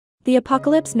The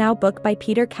Apocalypse Now book by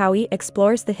Peter Cowie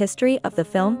explores the history of the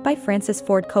film by Francis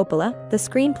Ford Coppola, the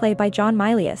screenplay by John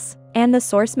Milius, and the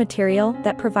source material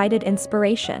that provided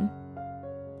inspiration.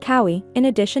 Cowie, in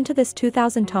addition to this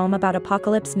 2000 tome about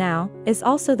Apocalypse Now, is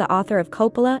also the author of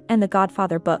Coppola and the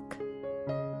Godfather book.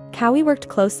 Cowie worked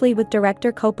closely with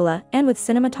director Coppola and with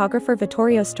cinematographer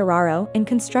Vittorio Storaro in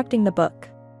constructing the book.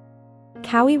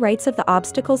 Cowie writes of the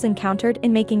obstacles encountered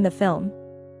in making the film.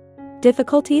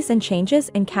 Difficulties and changes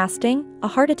in casting, a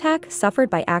heart attack suffered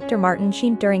by actor Martin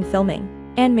Sheen during filming,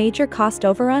 and major cost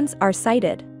overruns are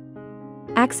cited.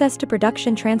 Access to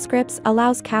production transcripts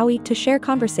allows Cowie to share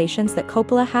conversations that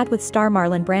Coppola had with star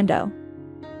Marlon Brando.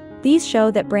 These show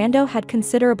that Brando had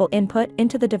considerable input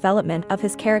into the development of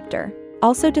his character.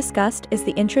 Also discussed is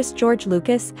the interest George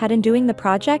Lucas had in doing the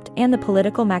project and the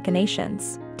political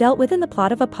machinations dealt with in the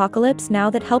plot of Apocalypse Now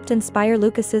that helped inspire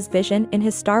Lucas's vision in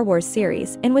his Star Wars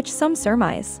series, in which some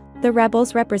surmise the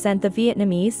rebels represent the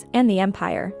Vietnamese and the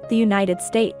Empire, the United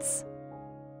States.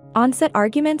 On-set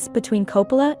arguments between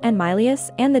Coppola and Milius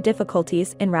and the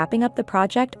difficulties in wrapping up the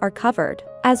project are covered,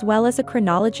 as well as a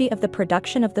chronology of the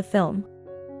production of the film.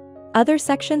 Other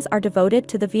sections are devoted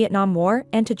to the Vietnam War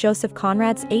and to Joseph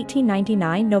Conrad's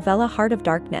 1899 novella Heart of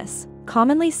Darkness,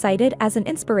 commonly cited as an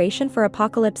inspiration for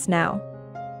Apocalypse Now.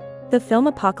 The film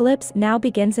Apocalypse Now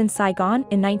begins in Saigon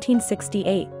in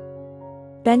 1968.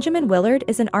 Benjamin Willard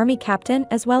is an army captain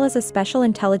as well as a special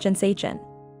intelligence agent.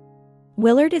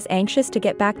 Willard is anxious to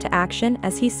get back to action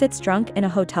as he sits drunk in a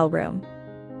hotel room.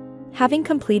 Having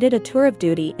completed a tour of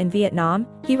duty in Vietnam,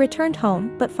 he returned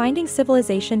home but finding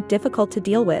civilization difficult to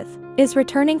deal with, is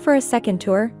returning for a second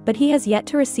tour, but he has yet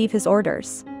to receive his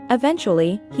orders.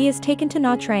 Eventually, he is taken to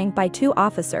Nha Trang by two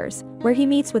officers, where he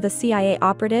meets with a CIA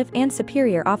operative and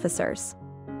superior officers.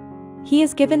 He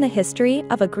is given the history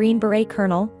of a Green Beret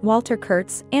colonel, Walter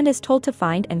Kurtz, and is told to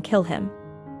find and kill him.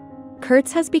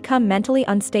 Kurtz has become mentally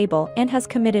unstable and has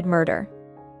committed murder.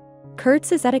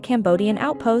 Kurtz is at a Cambodian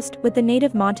outpost with the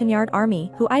native Montagnard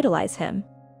army who idolize him.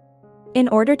 In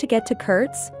order to get to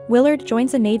Kurtz, Willard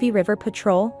joins a Navy river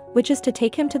patrol, which is to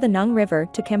take him to the Nung River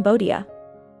to Cambodia.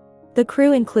 The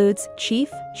crew includes Chief,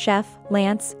 Chef,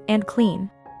 Lance, and Clean.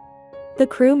 The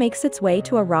crew makes its way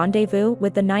to a rendezvous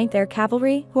with the 9th Air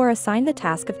Cavalry, who are assigned the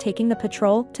task of taking the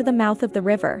patrol to the mouth of the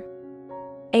river.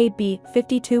 A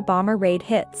B-52 bomber raid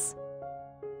hits.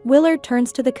 Willard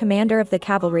turns to the commander of the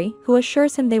cavalry, who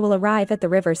assures him they will arrive at the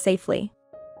river safely.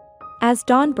 As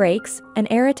dawn breaks, an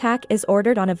air attack is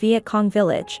ordered on a Viet Cong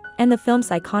village, and the film's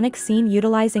iconic scene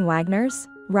utilizing Wagner's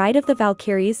Ride of the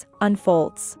Valkyries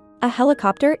unfolds. A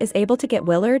helicopter is able to get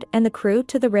Willard and the crew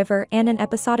to the river, and an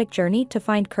episodic journey to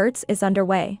find Kurtz is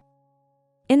underway.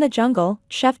 In the jungle,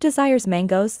 Chef desires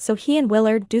mangoes, so he and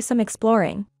Willard do some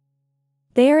exploring.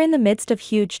 They are in the midst of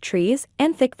huge trees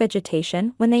and thick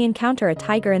vegetation when they encounter a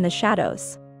tiger in the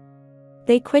shadows.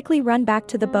 They quickly run back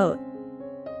to the boat.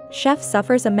 Chef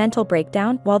suffers a mental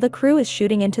breakdown while the crew is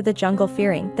shooting into the jungle,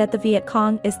 fearing that the Viet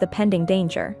Cong is the pending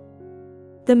danger.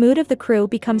 The mood of the crew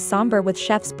becomes somber with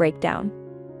Chef's breakdown.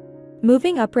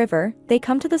 Moving upriver, they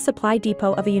come to the supply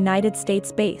depot of a United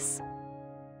States base.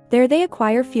 There they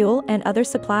acquire fuel and other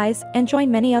supplies and join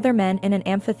many other men in an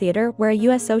amphitheater where a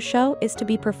USO show is to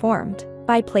be performed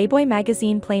by Playboy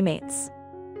magazine playmates.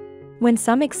 When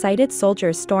some excited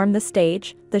soldiers storm the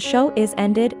stage, the show is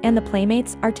ended and the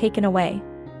playmates are taken away.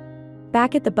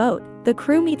 Back at the boat, the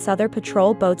crew meets other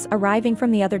patrol boats arriving from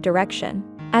the other direction.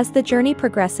 As the journey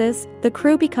progresses, the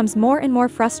crew becomes more and more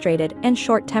frustrated and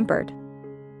short-tempered.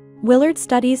 Willard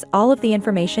studies all of the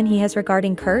information he has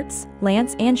regarding Kurtz.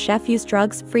 Lance and Chef use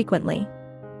drugs frequently.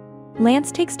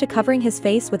 Lance takes to covering his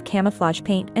face with camouflage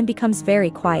paint and becomes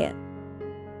very quiet.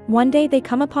 One day they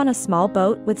come upon a small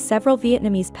boat with several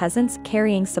Vietnamese peasants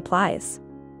carrying supplies.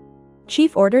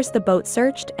 Chief orders the boat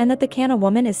searched and that the can a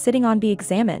woman is sitting on be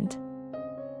examined.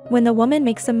 When the woman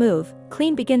makes a move,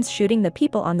 Clean begins shooting the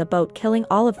people on the boat, killing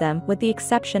all of them with the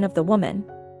exception of the woman.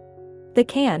 The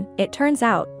can, it turns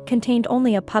out, contained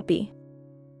only a puppy.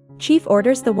 Chief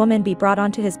orders the woman be brought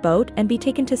onto his boat and be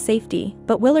taken to safety,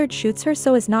 but Willard shoots her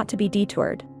so as not to be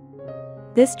detoured.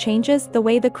 This changes the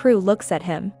way the crew looks at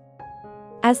him.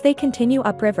 As they continue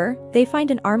upriver, they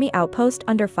find an army outpost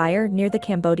under fire near the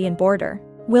Cambodian border.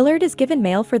 Willard is given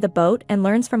mail for the boat and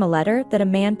learns from a letter that a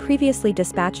man previously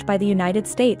dispatched by the United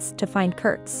States to find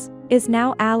Kurtz is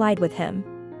now allied with him.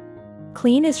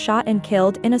 Clean is shot and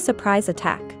killed in a surprise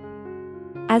attack.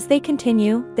 As they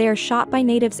continue, they are shot by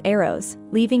natives' arrows,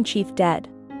 leaving Chief dead.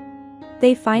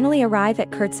 They finally arrive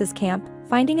at Kurtz's camp,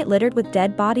 finding it littered with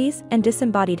dead bodies and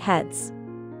disembodied heads.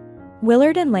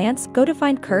 Willard and Lance go to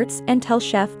find Kurtz and tell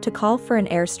Chef to call for an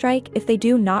airstrike if they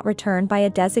do not return by a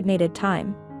designated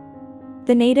time.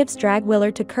 The natives drag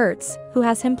Willard to Kurtz, who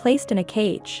has him placed in a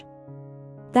cage.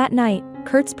 That night,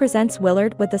 Kurtz presents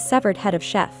Willard with the severed head of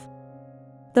Chef.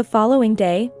 The following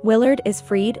day, Willard is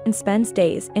freed and spends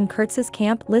days in Kurtz's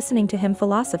camp listening to him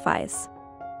philosophize.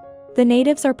 The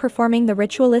natives are performing the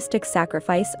ritualistic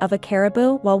sacrifice of a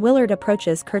caribou while Willard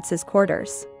approaches Kurtz's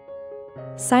quarters.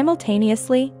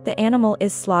 Simultaneously, the animal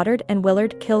is slaughtered and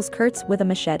Willard kills Kurtz with a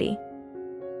machete.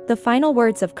 The final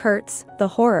words of Kurtz, the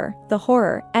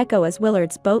horror, echo as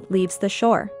Willard's boat leaves the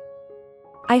shore.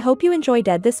 I hope you enjoyed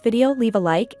this video. Leave a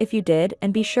like if you did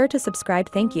and be sure to subscribe.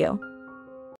 Thank you.